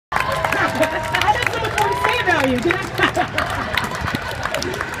tell you.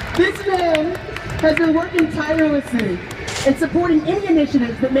 This man has been working tirelessly and supporting any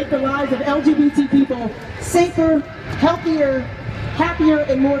initiatives that make the lives of LGBT people safer, healthier, happier,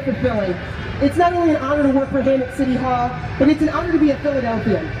 and more fulfilling. It's not only an honor to work for him at City Hall, but it's an honor to be a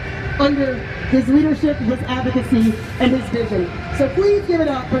Philadelphian under his leadership, his advocacy, and his vision. So please give it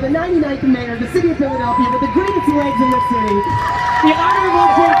up for the 99th mayor of the city of Philadelphia with the greatest legs in the city, the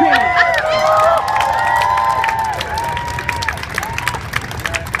Honorable Jim Kenney.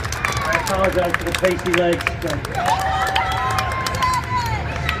 I apologize for the pasty legs.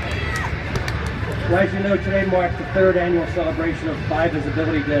 Well, as you know, today marks the 3rd annual celebration of Bi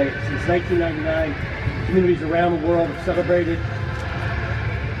Visibility Day. Since 1999, communities around the world have celebrated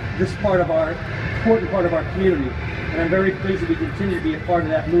this important part of our community, and I'm very pleased that we continue to be a part of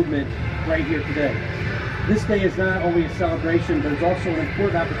that movement right here today. This day is not only a celebration, but it's also an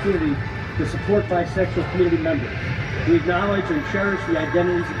important opportunity to support bisexual community members. We acknowledge and cherish the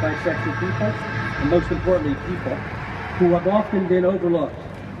identities of bisexual people, and most importantly, people who have often been overlooked,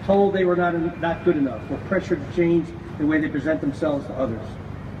 told they were not good enough, or pressured to change the way they present themselves to others.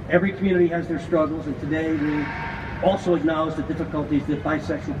 Every community has their struggles, and today we also acknowledge the difficulties that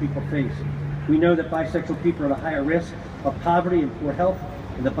bisexual people face. We know that bisexual people are at a higher risk of poverty and poor health,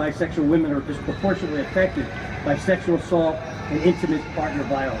 and that bisexual women are disproportionately affected by sexual assault and intimate partner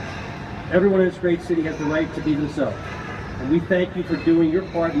violence. Everyone in this great city has the right to be themselves, and we thank you for doing your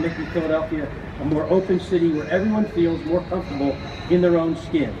part in making Philadelphia a more open city where everyone feels more comfortable in their own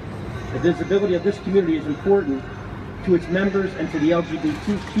skin. The visibility of this community is important to its members and to the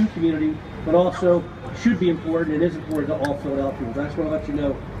LGBTQ community, but also should be important and is important to all Philadelphians. I just want to let you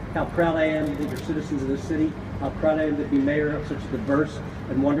know how proud I am that you're citizens of this city, how proud I am to be mayor of such a diverse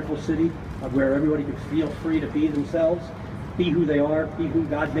and wonderful city where everybody can feel free to be themselves, be who they are, be who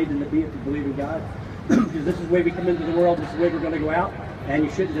God made them to be if you believe in God. Because this is the way we come into the world, this is the way we're going to go out, and you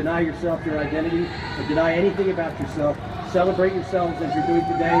shouldn't deny yourself your identity or deny anything about yourself. Celebrate yourselves as you're doing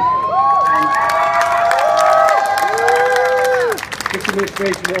today. And this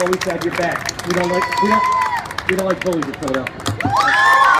administration will always have your back. We don't like bullies in Philadelphia.